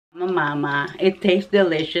Mama. It tastes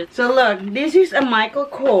delicious. So look, this is a Michael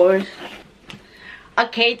Kors, a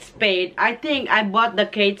Kate Spade. I think I bought the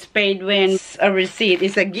Kate Spade when a receipt.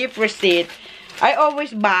 It's a gift receipt. I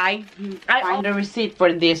always buy. I find the receipt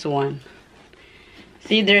for this one.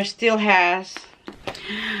 See, there still has.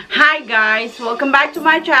 Hi guys, welcome back to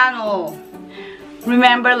my channel.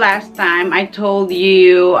 Remember last time I told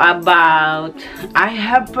you about I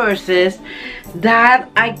have purses that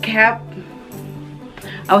I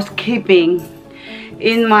was keeping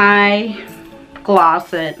in my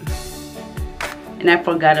closet and I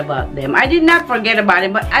forgot about them. I did not forget about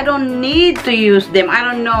it, but I don't need to use them. I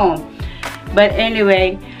don't know. But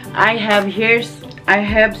anyway, I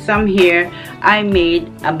have some here. I made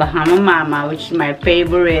a Bahama Mama, which is my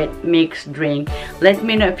favorite mixed drink. Let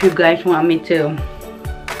me know if you guys want me to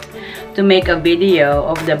make a video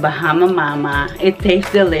of the Bahama Mama. It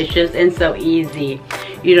tastes delicious and so easy.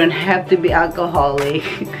 You don't have to be alcoholic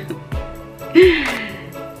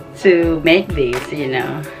to make this, you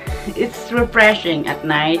know. It's refreshing at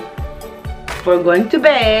night. For going to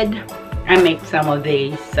bed, I make some of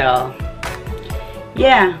these. So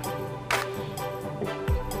yeah.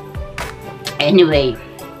 Anyway,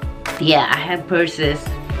 yeah, I have purses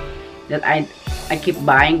that I keep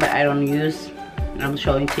buying but I don't use. I'm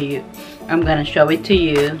showing to you. I'm gonna show it to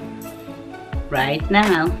you right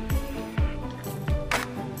now.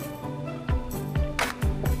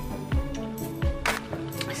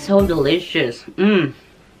 So delicious.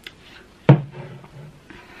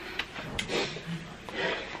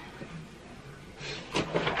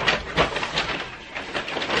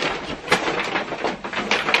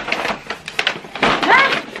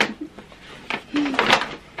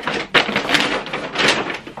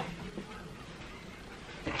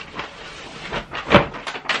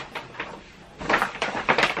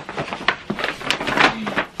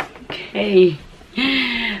 Okay,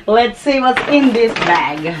 let's see what's in this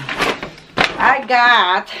bag. I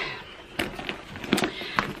got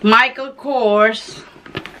Michael Kors.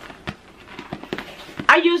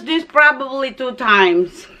 I used this probably 2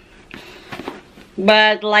 times,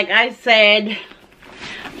 but like I said,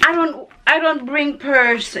 I don't bring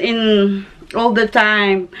purse in all the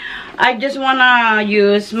time. I just wanna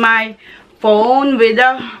use my phone with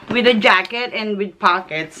a jacket and with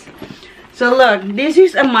pockets. So look, this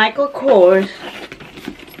is a Michael Kors,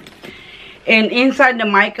 and inside the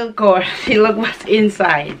Michael Kors, see, look what's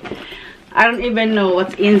inside. I don't even know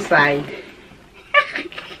what's inside.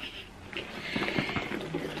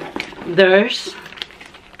 There's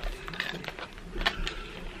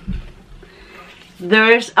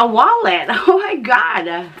a wallet. Oh my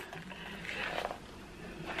god.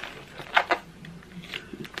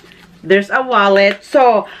 There's a wallet.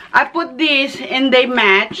 So I put this and they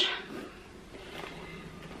match.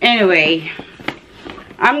 Anyway,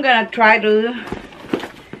 I'm gonna try to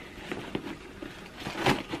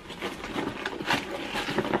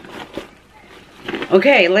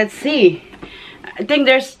okay, let's see. I think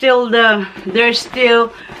there's still this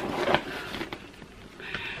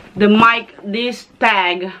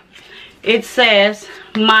tag. It says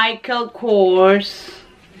Michael Kors.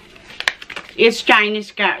 It's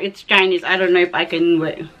Chinese. It's Chinese. I don't know if I can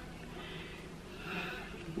wait.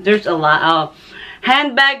 There's a lot of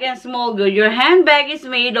handbag and small good. Your handbag is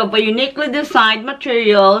made of a uniquely designed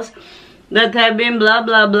materials that have been blah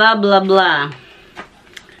blah blah blah blah.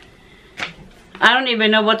 I don't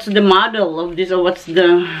even know what's the model of this or what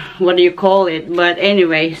do you call it, but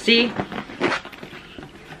anyway, see,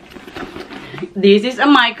 this is a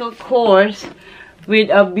Michael Kors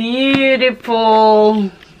with a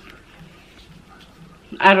beautiful,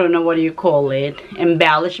 I don't know what do you call it,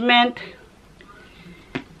 embellishment.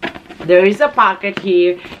 There is a pocket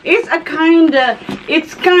here. It's kind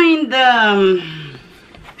of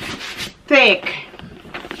thick.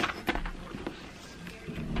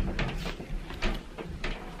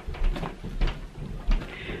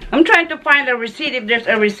 I'm trying to find a receipt if there's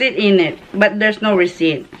a receipt in it, but there's no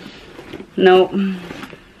receipt. No.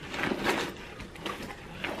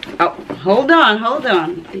 Oh, hold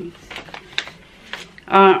on. Please.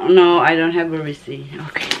 No, I don't have a receipt.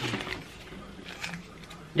 Okay.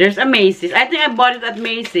 There's a Macy's. I think I bought it at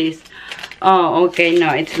Macy's. Oh, okay.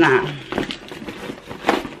 No, it's not.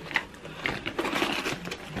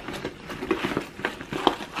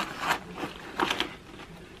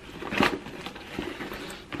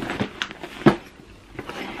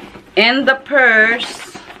 And the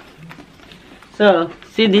purse. So,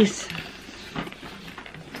 see this.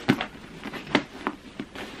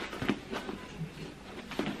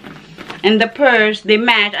 And the purse, they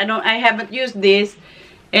match. I haven't used this.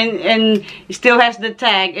 And it still has the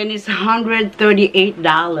tag, and it's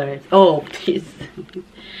 $138. Oh, please.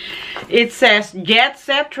 It says Jet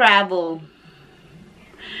Set Travel.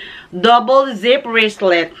 Double zip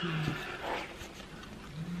wristlet.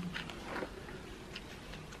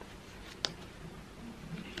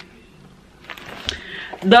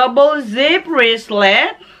 Double zip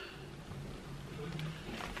wristlet.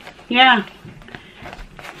 Yeah.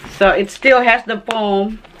 So it still has the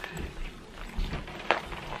foam.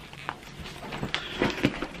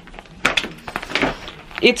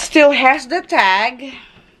 It still has the tag.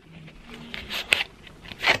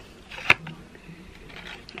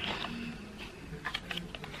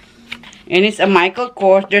 And it's a Michael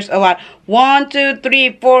Kors. There's a lot. 1, 2,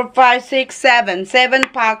 3, 4, 5, 6, 7. 7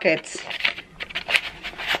 pockets.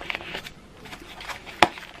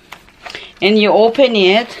 And you open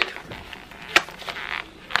it.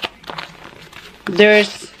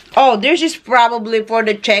 There's, oh, this is probably for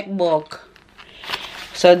the checkbook.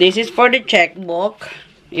 So this is for the checkbook.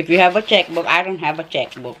 If you have a checkbook, I don't have a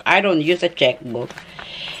checkbook. I don't use a checkbook.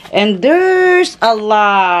 And there's a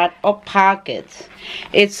lot of pockets.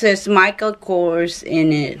 It says Michael Kors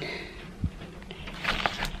in it.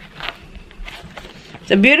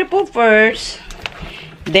 It's a beautiful purse.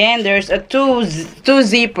 Then there's a two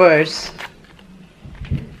zippers.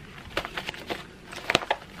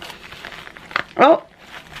 Oh,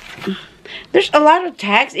 there's a lot of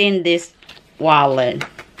tags in this wallet.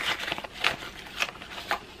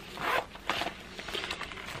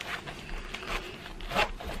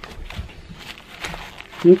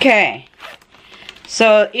 Okay,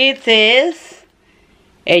 so it is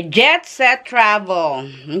a Jet Set Travel.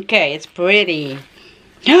 Okay, it's pretty.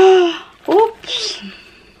 Oops.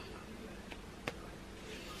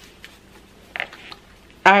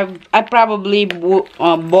 I probably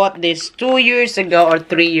bought this 2 years ago or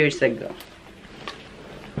 3 years ago.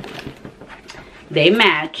 They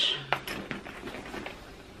match.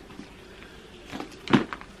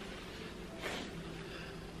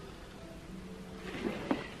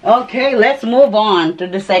 Okay, let's move on to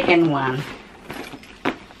the second one.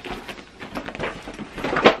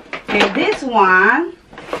 Okay, this one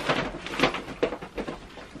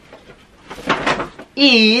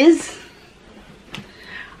is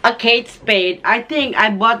a Kate Spade. I think I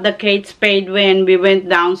bought the Kate Spade when we went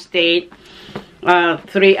downstate,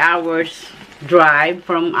 3 hours drive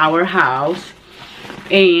from our house,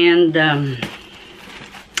 and I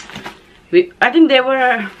think they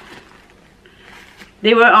were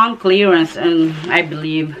on clearance, and I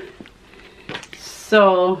believe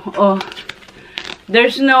so. Oh,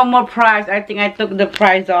 there's no more price. I think I took the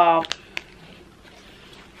price off.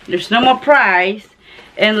 There's no more price,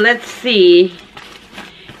 and let's see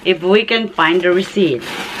if we can find the receipt.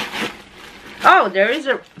 Oh, there is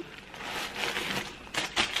a...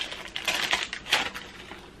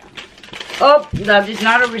 Oh, that is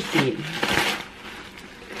not a receipt.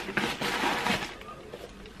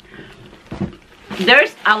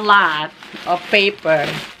 There's a lot of paper.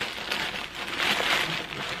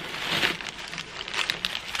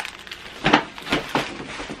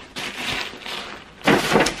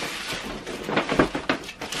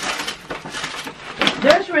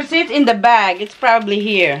 There's receipt in the bag. It's probably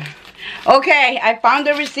here. Okay, I found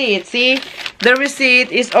the receipt. See, the receipt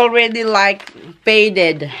is already like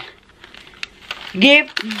faded.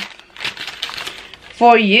 Gift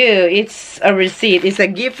for you. It's a receipt. It's a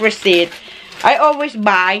gift receipt. I always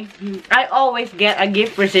get a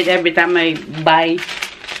gift receipt every time I buy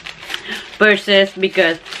purses,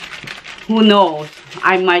 because who knows,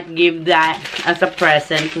 I might give that as a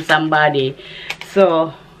present to somebody.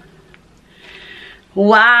 So,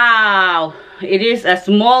 wow, it is a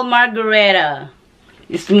small margarita.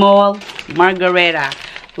 Small margarita.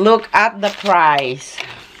 Look at the price.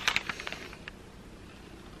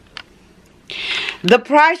 The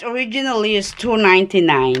price originally is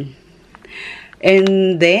 $2.99.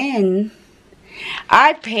 And then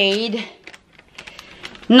I paid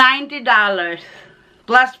 $90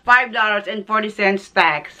 plus $5.40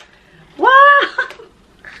 tax. Wow!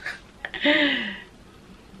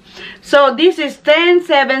 So this is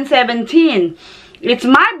 10/7/17. It's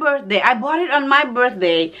my birthday. I bought it on my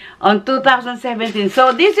birthday on 2017.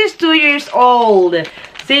 So this is 2 years old.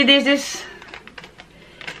 See, this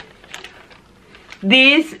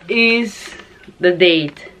is the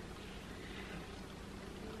date.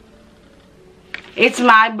 It's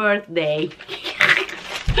my birthday.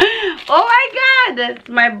 Oh my god, that's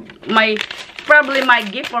probably my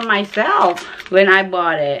gift for myself when I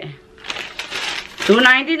bought it.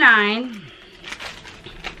 $2.99.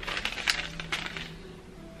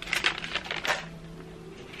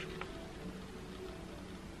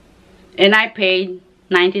 and I paid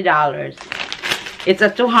 $90. It's a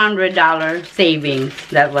 $200 savings.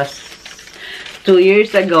 That was 2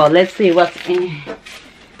 years ago. Let's see what's in.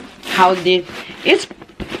 How did it's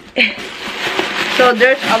so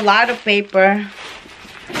there's a lot of paper.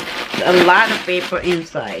 A lot of paper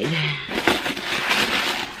inside.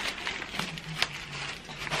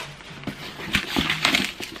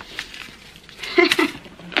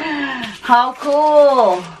 How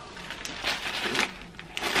cool.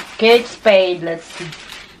 Kate Spade. Let's see.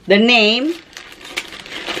 The name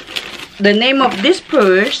of this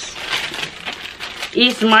purse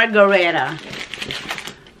is Margareta.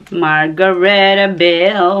 Margareta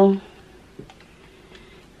Bell.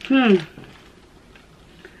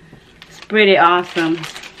 It's pretty awesome.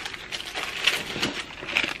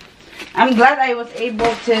 I'm glad I was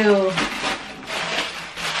able to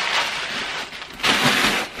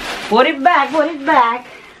put it back,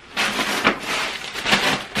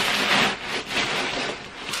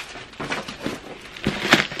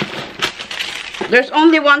 There's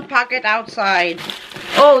only one pocket outside.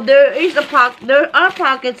 Oh, there are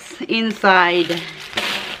pockets inside.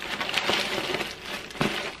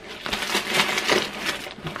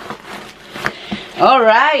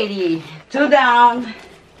 Alrighty, 2 down.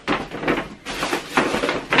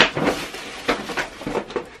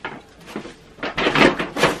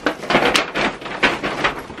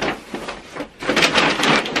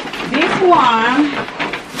 This one,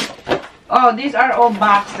 oh, these are all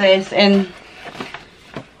boxes and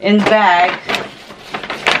bags.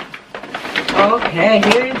 Okay,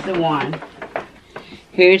 here's the one.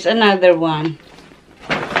 Here's another one.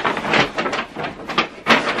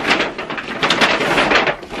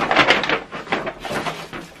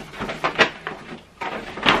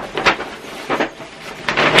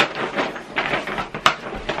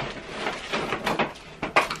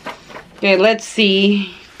 Okay, let's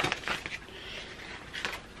see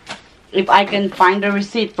if I can find the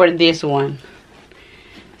receipt for this one.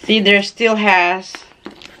 See, there still has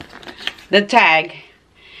the tag,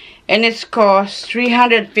 and it's cost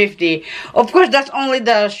 $350. Of course, that's only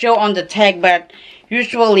the show on the tag, but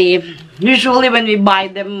usually when we buy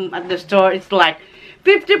them at the store, it's like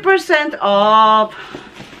 50% off.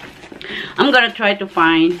 I'm gonna try to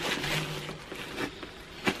find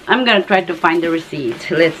the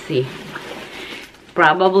receipt. Let's see.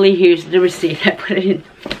 Probably here's the receipt. I put it in.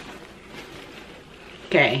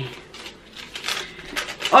 Okay.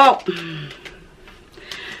 Oh,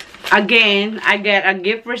 again, I get a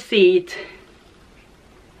gift receipt.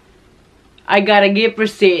 I got a gift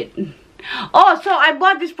receipt. Oh, so I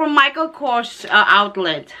bought this from Michael Kors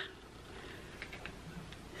outlet.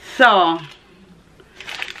 So,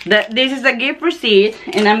 this is a gift receipt,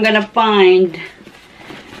 and I'm gonna find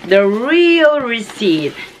the real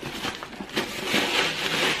receipt.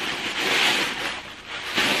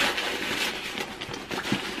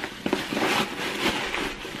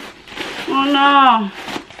 Oh no,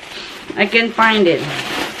 I can't find it.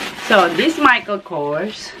 So this Michael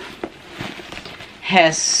Kors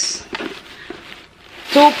has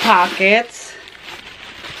 2 pockets.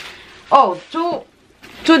 Oh,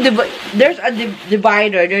 there's a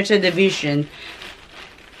divider. There's a division.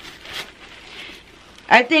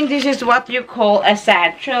 I think this is what you call a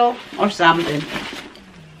satchel or something.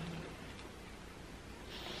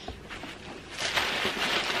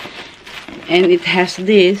 And it has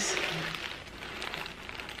this.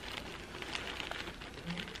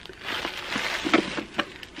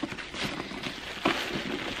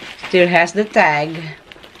 Still has the tag.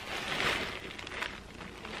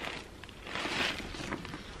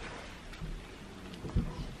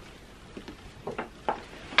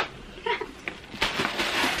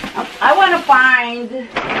 I want to find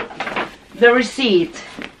the receipt.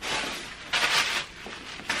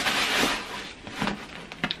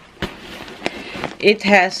 It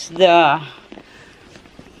has the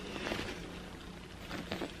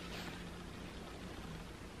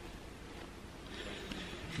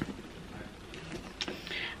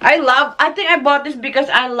I think I bought this because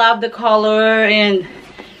I love the color, and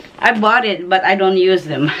I bought it, but I don't use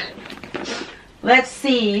them. Let's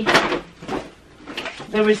see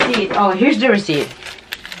the receipt. Oh, here's the receipt.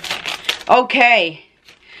 Okay.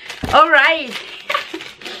 All right.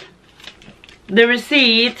 The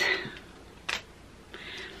receipt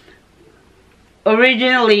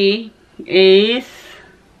originally is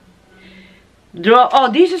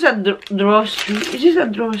oh, this is a drawstring. Is this a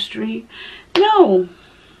drawstring? No.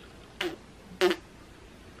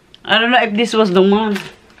 I don't know if this was the one.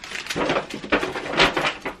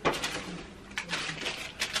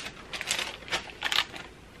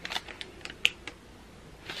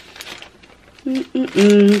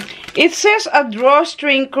 It says a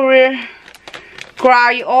drawstring career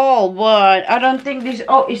cry all, but I don't think this.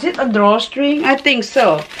 Oh, is it a drawstring? I think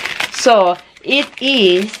so. So it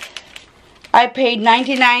is. I paid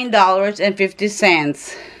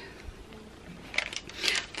 $99.50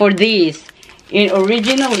 for this. And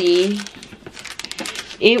originally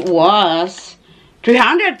it was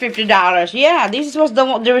 $350. Yeah, this was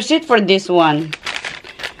the receipt for this one.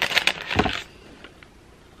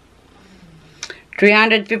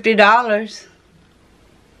 $350.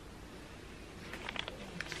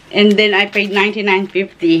 And then I paid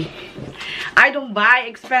 $99.50. I don't buy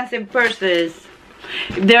expensive purses.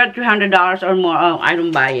 If they're $300 or more, oh, I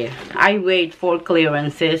don't buy it. I wait for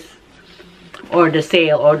clearances or the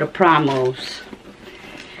sale or the promos.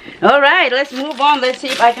 Alright, let's move on. Let's see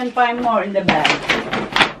if I can find more in the bag.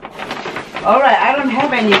 Alright, I don't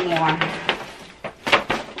have any more.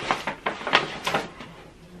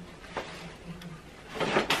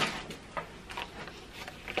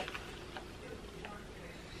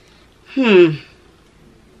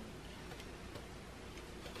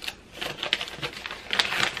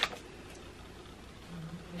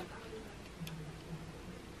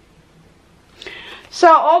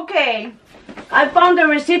 So, okay, I found the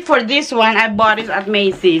receipt for this one. I bought it at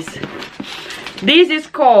Macy's. This is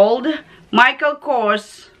called Michael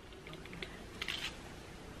Kors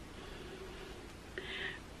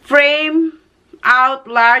Frame Out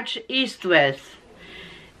Large East-West.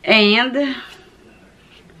 And,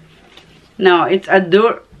 no, it's a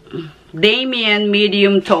Damien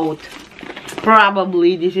medium tote.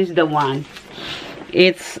 Probably this is the one.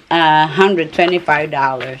 It's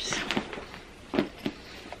 $125.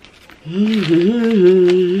 I'm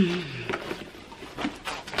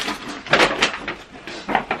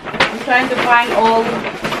trying to find all.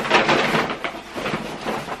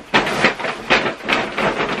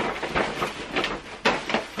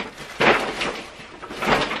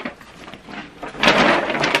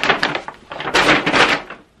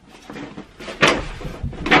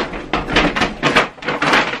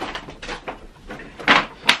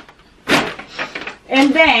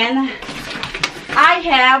 And then I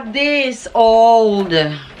have this old.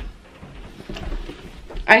 I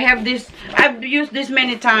have this. I've used this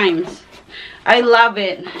many times. I love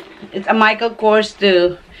it. It's a Michael Kors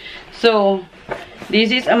too. So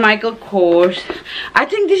this is a Michael Kors. I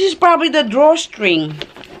think this is probably the drawstring.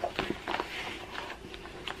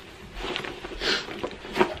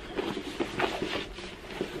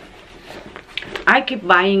 I keep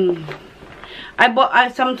buying. I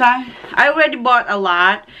already bought a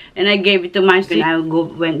lot, and I gave it to my son. I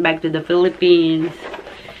went back to the Philippines.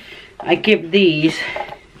 I keep these.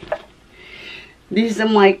 This is a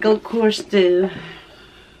Michael Kors too.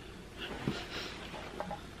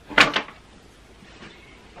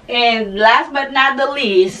 And last but not the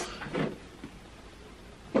least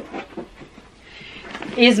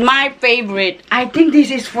is my favorite. I think this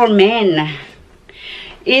is for men.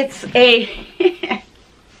 It's a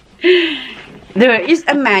there is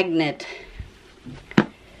a magnet.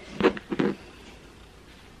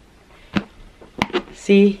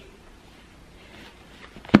 See?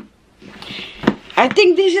 I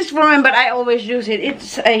think this is for men, but I always use it.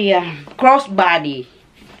 It's a crossbody.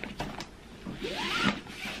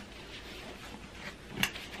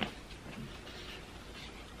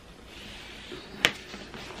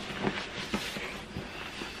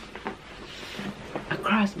 A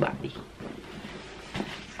crossbody.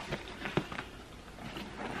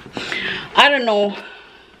 I don't know.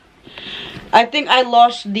 I think I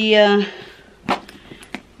lost the,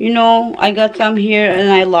 you know, I got some here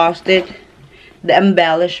and I lost it. The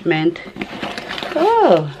embellishment.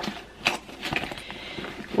 Oh.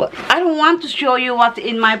 Well, I don't want to show you what's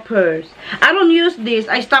in my purse. I don't use this.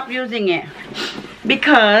 I stopped using it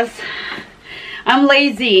because I'm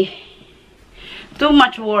lazy. Too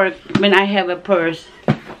much work when I have a purse.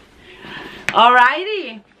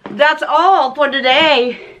 Alrighty. That's all for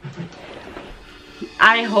today.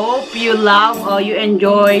 I hope you love or you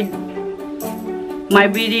enjoyed my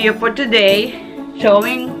video for today,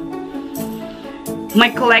 showing my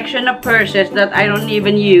collection of purses that I don't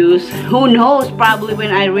even use. Who knows, probably when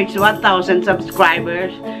I reach 1,000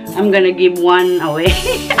 subscribers, I'm gonna give one away.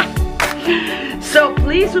 So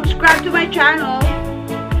please subscribe to my channel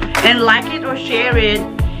and like it or share it.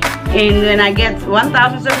 And when I get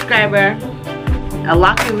 1,000 subscribers, a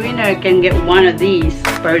lucky winner can get one of these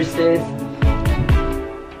purses.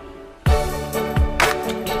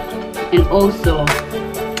 And also,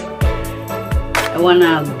 I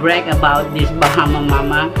wanna brag about this Bahama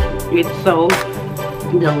Mama. It's so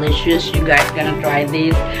delicious. You guys gonna try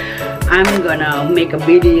this. I'm gonna make a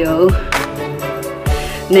video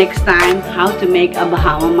next time how to make a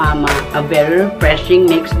Bahama Mama, a very refreshing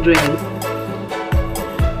mixed drink.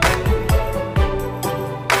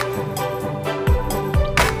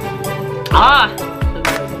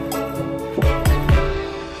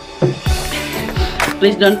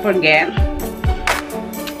 Please don't forget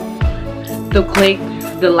to click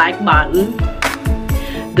the like button,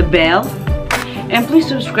 the bell, and please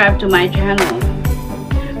subscribe to my channel.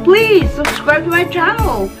 Please subscribe to my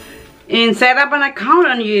channel and set up an account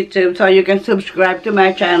on YouTube so you can subscribe to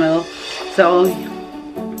my channel so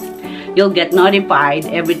you'll get notified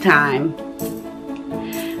every time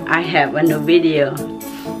I have a new video.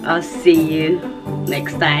 I'll see you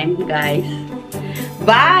next time, guys.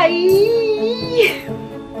 Bye.